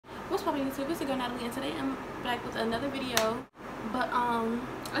popping YouTube? It's your girl Natalie, and today I'm back with another video. But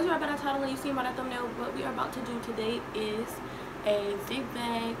as you read by that title and you see by that thumbnail, what we are about to do today is a Zig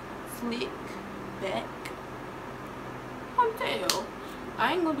Zag Slick Back ponytail.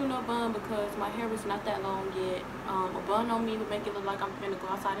 I ain't gonna do no bun because my hair is not that long yet. A bun on me would make it look like I'm gonna go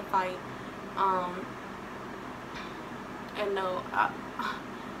outside and fight. And no,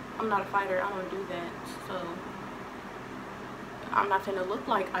 I'm not a fighter. I don't do that. So I'm not gonna look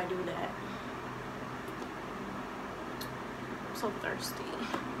like I do that. I'm so thirsty.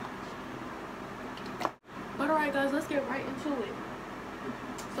 But alright guys, let's get right into it.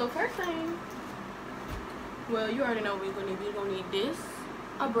 So first thing, well, you already know what we're gonna need. We're gonna need this,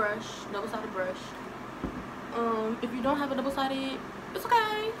 a brush, double-sided brush. If you don't have a double-sided, it's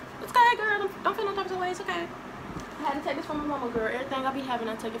okay. It's okay, girl. Don't feel no type of way. It's okay. I had to take this from my mama, girl. Everything I be having,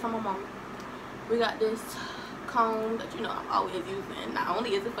 I take it from my mama. We got this comb that you know I'm always using. Not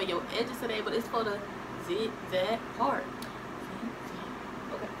only is it for your edges today, but it's for the zigzag part.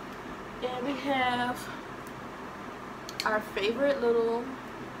 Okay. And we have our favorite little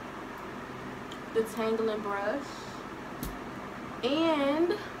detangling brush.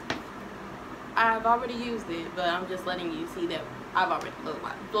 And I've already used it, but I'm just letting you see that I've already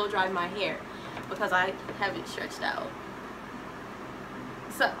blow dried my hair because I have it stretched out.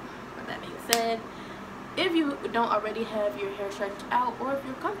 So, with that being said, if you don't already have your hair stretched out, or if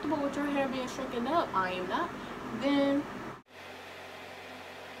you're comfortable with your hair being shrunken up, I am not, then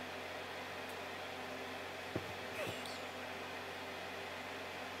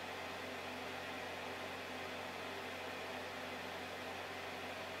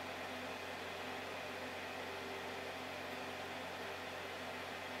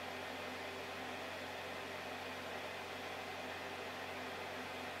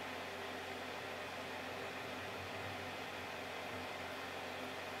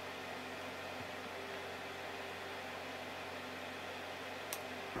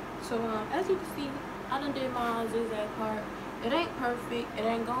so as you can see, I done did my zigzag part. It ain't perfect. It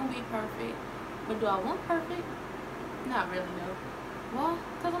ain't gonna be perfect. But do I want perfect? Not really, no. Why?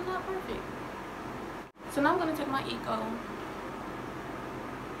 Because I'm not perfect. So now I'm gonna take my Eco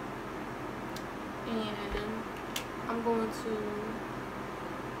and I'm going to,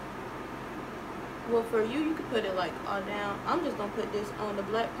 well, for you, you can put it like all down. I'm just gonna put this on the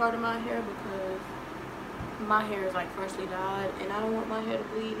black part of my hair because my hair is like freshly dyed and I don't want my hair to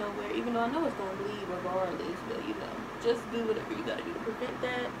bleed nowhere, even though I know it's gonna bleed regardless. But you know, just do whatever you gotta do to prevent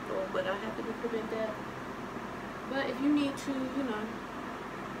that, or what I have to do to prevent that. But if you need to, you know,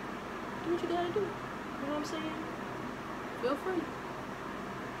 do what you gotta do. You know what I'm saying? Feel free.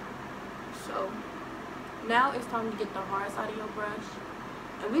 So now it's time to get the hard side of your brush,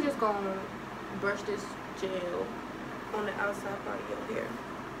 and we just gonna brush this gel on the outside part of your hair.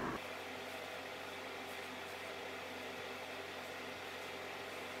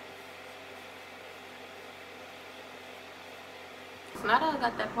 So now that I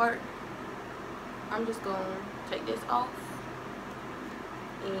got that part, I'm just going to take this off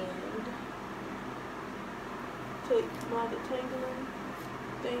and take my detangling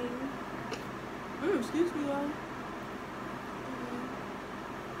thing. Excuse me, y'all.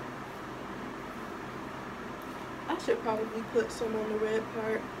 I should probably put some on the red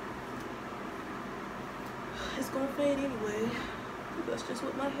part. It's going to fade anyway. That's just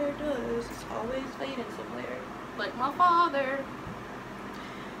what my hair does. It's always fading somewhere. Like my father.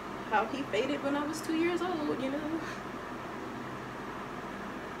 How he faded when I was 2 years old, you know.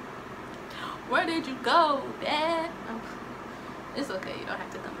 Where did you go, Dad? Oh, it's okay, you don't have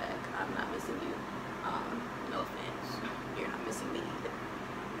to come back. I'm not missing you. No offense. You're not missing me either.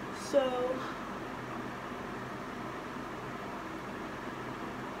 So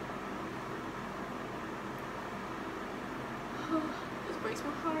this breaks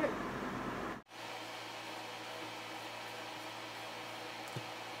my heart.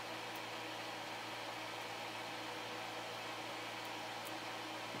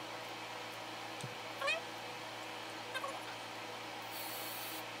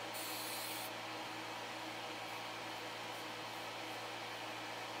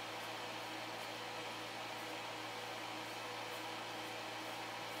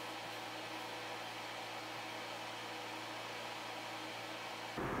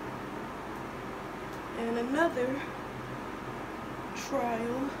 And another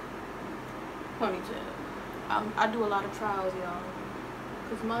trial ponytail. I do a lot of trials, y'all,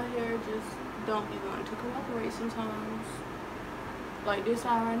 because my hair just don't be wanting to cooperate sometimes. Like this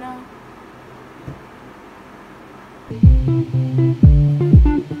side right now.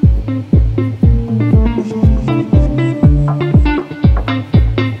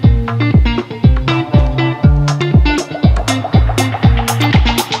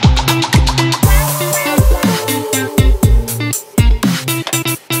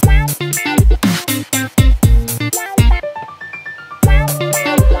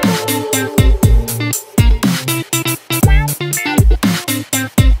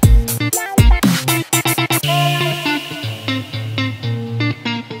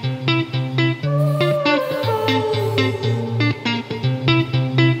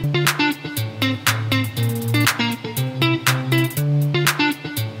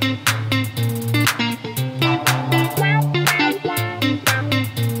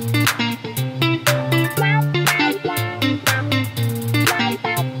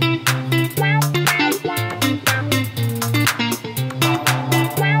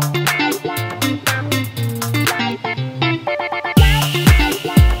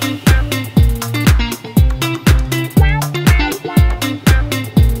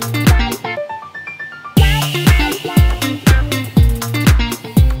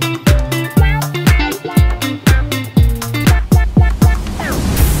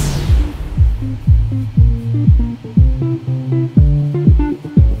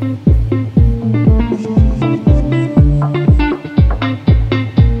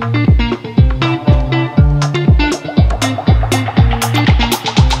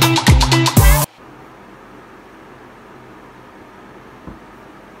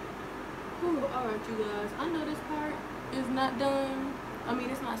 Alright, you guys. I know this part is not done. I mean,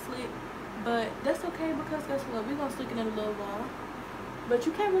 it's not slick. But that's okay because guess what? We're going to slick it in a little while. But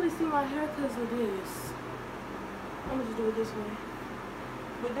you can't really see my hair because of this. I'm going to just do it this way.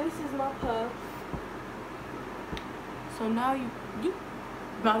 But this is my puff. So now you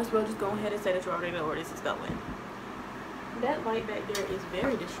might as well just go ahead and say that you already know where this is going. That light back there is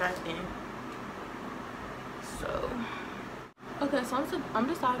very distracting. So, okay, so I'm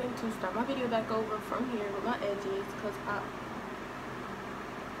deciding to start my video back over from here with my edges because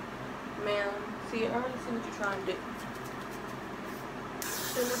ma'am, see, I already see what you're trying to do.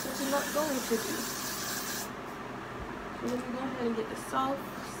 And that's what you're not going to do. So let me go ahead and get the soft,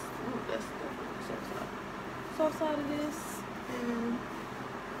 ooh, that's definitely the soft side of this, and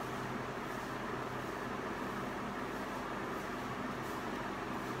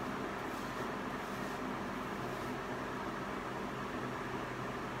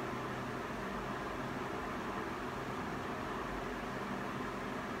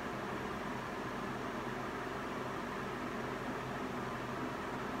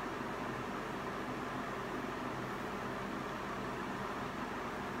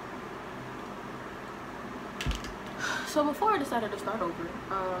so before I decided to start over,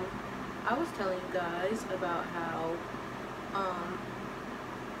 I was telling you guys about how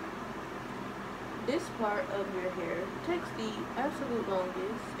this part of your hair takes the absolute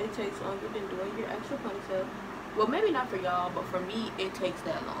longest. It takes longer than doing your actual ponytail. Well, maybe not for y'all, but for me, it takes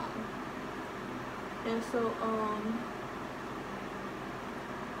that long. And so,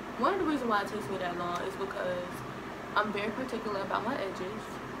 one of the reasons why it takes me that long is because I'm very particular about my edges.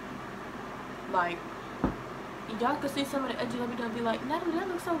 Like, y'all can see some of the edges of me and be like, Natalie, that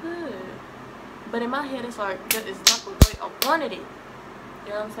looks so good. But in my head, it's like, that is not the way I wanted it. You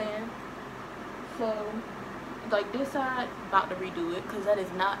know what I'm saying? So, like this side, about to redo it because that is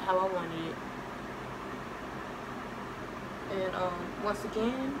not how I wanted it. And once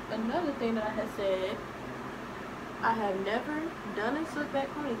again, another thing that I had said, I have never done a slick back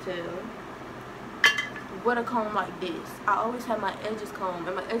ponytail with a comb like this. I always have my edges comb,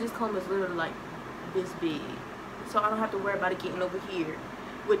 and my edges comb is literally like this big. So I don't have to worry about it getting over here.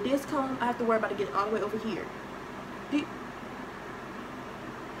 With this comb, I have to worry about it getting all the way over here.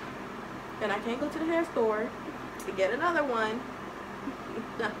 And I can't go to the hair store to get another one.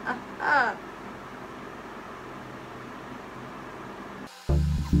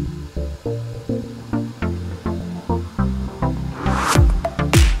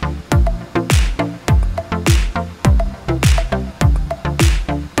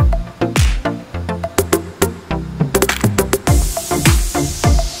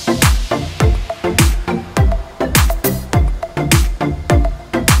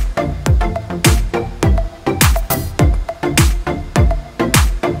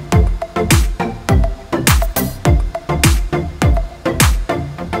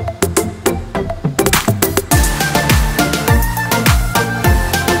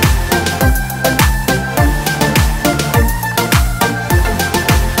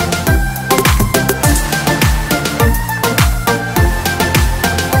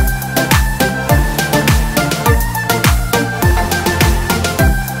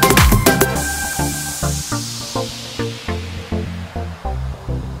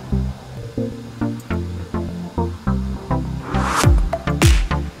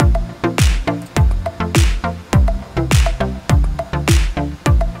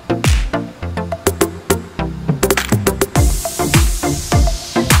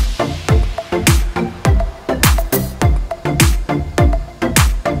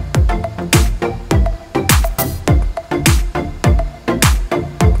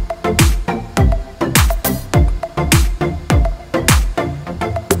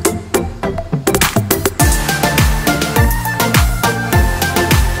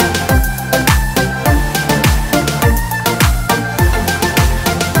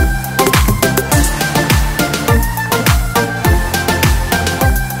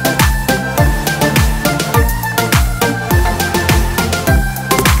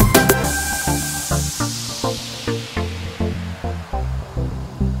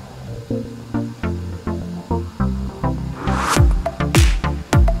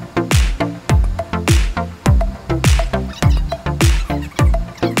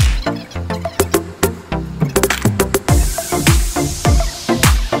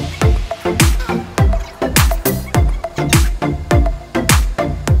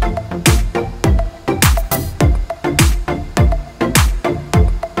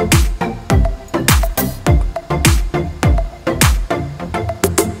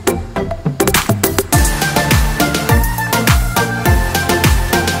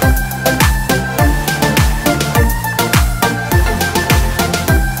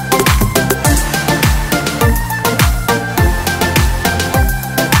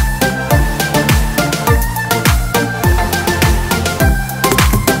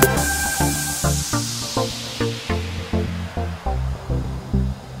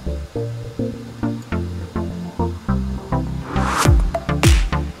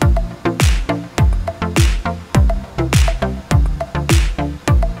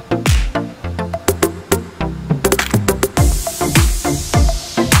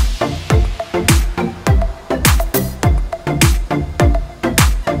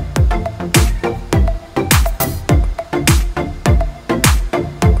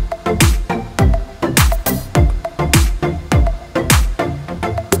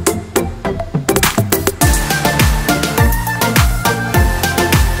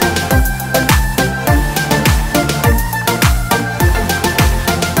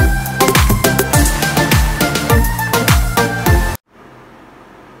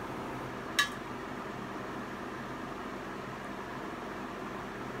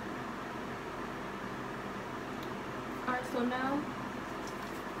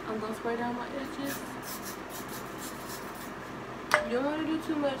 I'm gonna spray down my edges. You don't want to do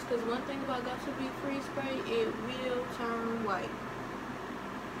too much, because one thing about Got to Be Free spray, it will turn white.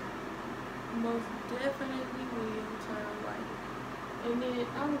 Most definitely will turn white. And then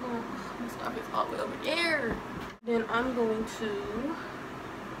I'm going, my scarf is all the way over there. Then I'm going to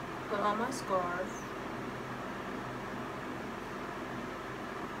put on my scarf.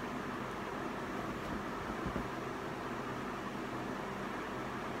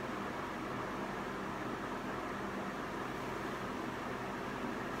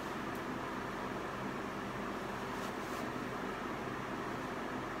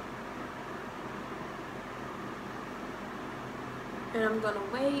 And I'm gonna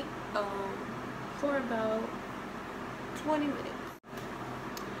wait for about 20 minutes.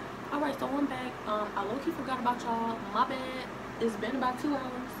 Alright, so I'm back. I low-key forgot about y'all. My bad. It's been about 2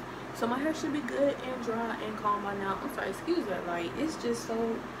 hours. So my hair should be good and dry and calm by now. I'm sorry, excuse that light. It's just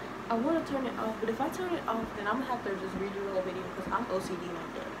so, I want to turn it off, but if I turn it off, then I'm gonna have to just redo the whole video because I'm OCD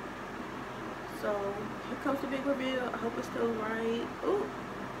like that. So here comes the big reveal. I hope it's still right. Ooh.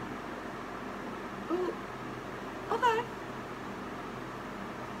 Ooh. Okay.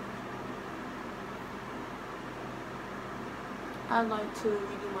 I like to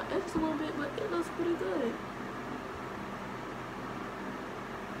redo my edges a little bit, but it looks pretty good.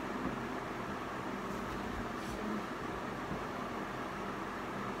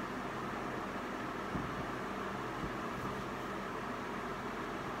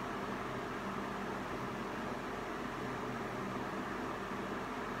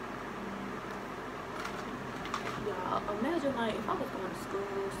 Y'all, imagine like if I was going to school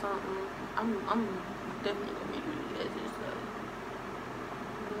or something. I'm definitely gonna redo the edges though.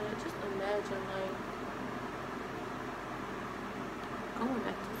 Just imagine like going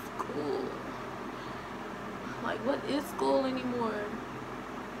back to school. Like, what is school anymore?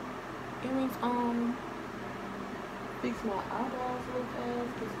 Earrings on. Fix my eyebrows real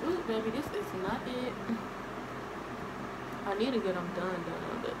fast. Cause ooh, baby, this is not it. I need to get them done,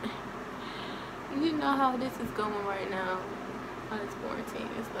 but you know how this is going right now. It's quarantine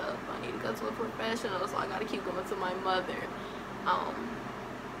and stuff. I need to go to a professional, so I gotta keep going to my mother.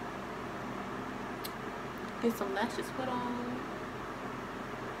 Get some lashes put on.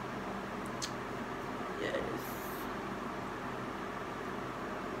 Yes.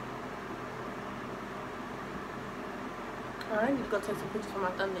 Alright, I need to go take some pictures for my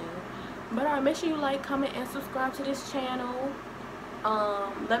thumbnail. But alright, make sure you like, comment, and subscribe to this channel.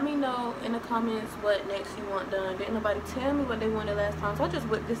 Let me know in the comments what next you want done. Didn't nobody tell me what they wanted last time, so I just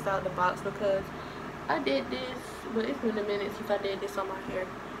whipped this out the box because I did this, but it's been a minute since I did this on my hair.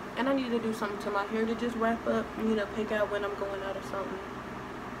 And I need to do something to my hair to just wrap up, you know, pick out when I'm going out or something.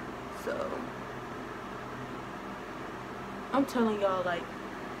 So, I'm telling y'all, like,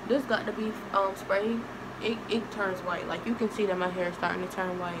 this got to be spray. It turns white. Like, you can see that my hair is starting to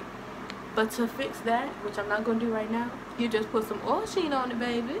turn white. But to fix that, which I'm not going to do right now, you just put some oil sheen on it,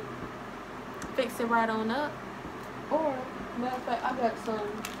 baby. Fix it right on up. Or, matter of fact, I got some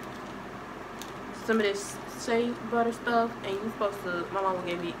of this shea butter stuff, and you're supposed to, my mama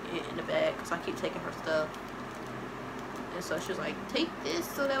gave me it in the bag because I keep taking her stuff. And so she was like, take this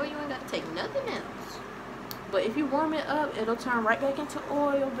so that way you ain't got to take nothing else. But if you warm it up, it'll turn right back into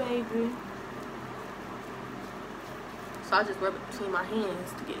oil, baby. So I just rub it between my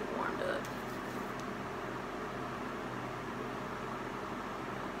hands to get it warmed up.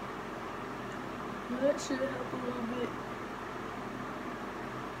 That should help a little bit.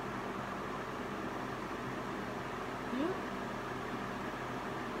 Yep.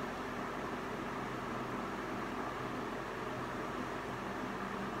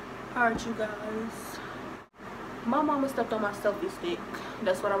 Alright, you guys. My mama stepped on my selfie stick.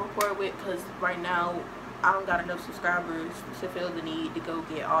 That's what I record with, because right now I don't got enough subscribers to feel the need to go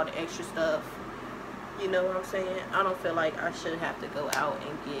get all the extra stuff. You know what I'm saying? I don't feel like I should have to go out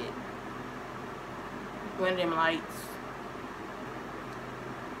and get one of them lights,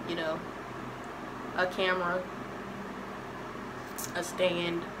 you know, a camera, a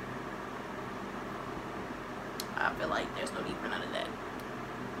stand. I feel like there's no need for none of that.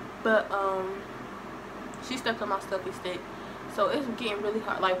 But she stepped on my selfie stick, so it's getting really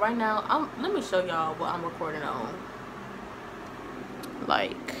hard. Like right now, let me show y'all what I'm recording on.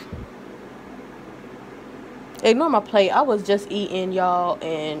 Like, ignore my plate. I was just eating, y'all,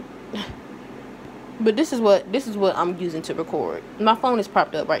 and but this is what I'm using to record. My phone is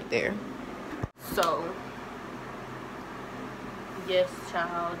propped up right there. So yes,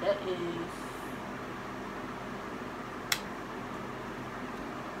 child, that is.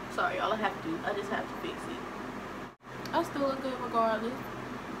 Sorry, y'all. I just have to fix it. I still look good regardless.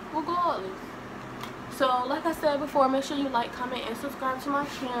 regardless. So like I said before, make sure you like, comment, and subscribe to my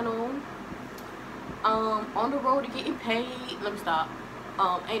channel. On the road to getting paid. Let me stop.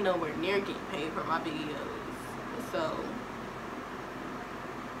 Ain't nowhere near getting paid for my videos. So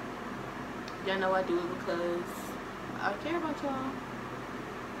y'all know I do it because I care about y'all.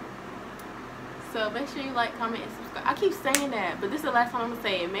 So make sure you like, comment, and subscribe. I keep saying that, but this is the last time I'm gonna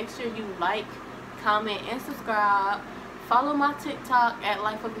say it. Make sure you like, comment, and subscribe. Follow my TikTok at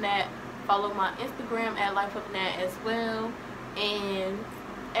Life of Nat. Follow my Instagram at Life of Nat as well. And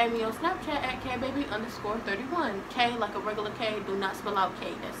add me on Snapchat at kbaby_31. K like a regular K. Do not spell out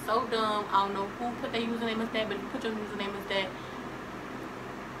K. That's so dumb. I don't know who put their username as that, but if you put your username as that,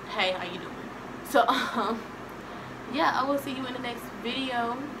 hey, how you doing? So yeah, I will see you in the next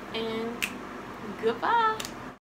video, and goodbye.